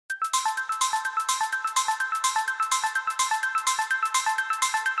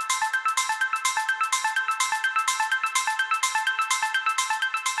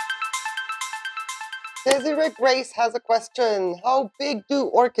Desiree Grace has a question. How big do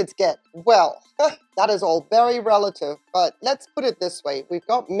orchids get? Well, that is all very relative, but let's put it this way. We've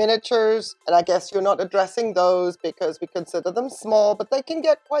got miniatures, and I guess you're not addressing those because we consider them small, but they can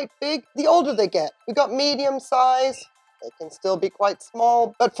get quite big the older they get. We've got medium size. They can still be quite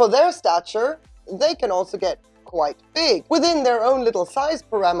small, but for their stature, they can also get quite big within their own little size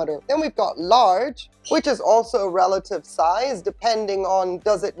parameter. Then we've got large, which is also a relative size depending on,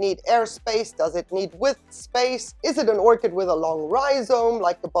 does it need airspace, does it need width space, is it an orchid with a long rhizome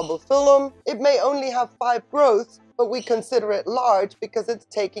like the Bubblephyllum? It may only have 5 growths, but we consider it large because it's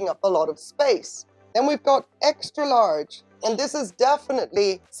taking up a lot of space. Then we've got extra large, and this is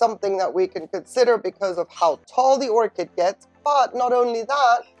definitely something that we can consider because of how tall the orchid gets, but not only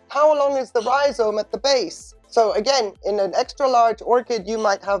that, how long is the rhizome at the base? So again, in an extra large orchid, you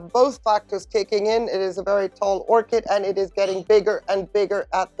might have both factors kicking in. It is a very tall orchid and it is getting bigger and bigger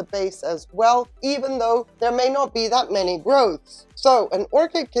at the base as well, even though there may not be that many growths. So an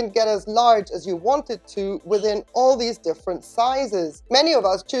orchid can get as large as you want it to within all these different sizes. Many of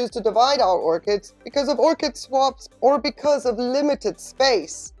us choose to divide our orchids because of orchid swaps or because of limited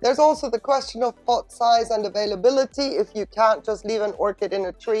space. There's also the question of pot size and availability if you can't just leave an orchid in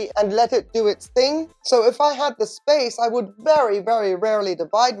a tree and let it do its thing. So if I had the space, I would very, very rarely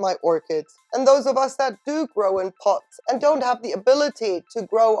divide my orchids. And those of us that do grow in pots and don't have the ability to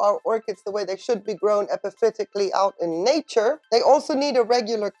grow our orchids the way they should be grown epiphytically out in nature, they also need a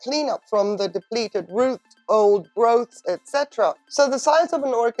regular cleanup from the depleted roots, old growths, etc. So the size of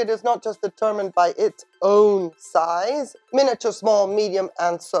an orchid is not just determined by its own size, miniature, small, medium,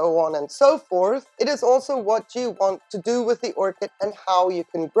 and so on and so forth. It is also what you want to do with the orchid and how you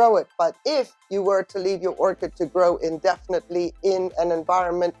can grow it. But if you were to leave your orchid to grow indefinitely in an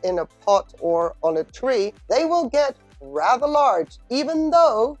environment, in a pot or on a tree, they will get rather large, even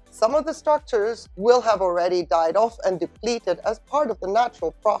though some of the structures will have already died off and depleted as part of the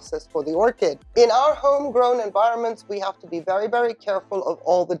natural process for the orchid. In our homegrown environments, we have to be very, very careful of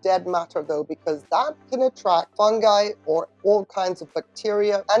all the dead matter though, because that can attract fungi or all kinds of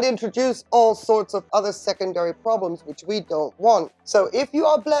bacteria and introduce all sorts of other secondary problems which we don't want. So if you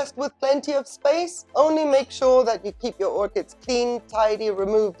are blessed with plenty of space, only make sure that you keep your orchids clean, tidy,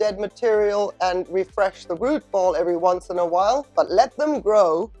 remove dead material and refresh the root ball every once in a while, but let them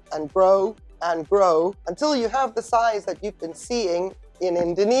grow and grow and grow until you have the size that you've been seeing in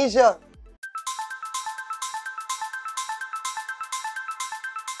Indonesia.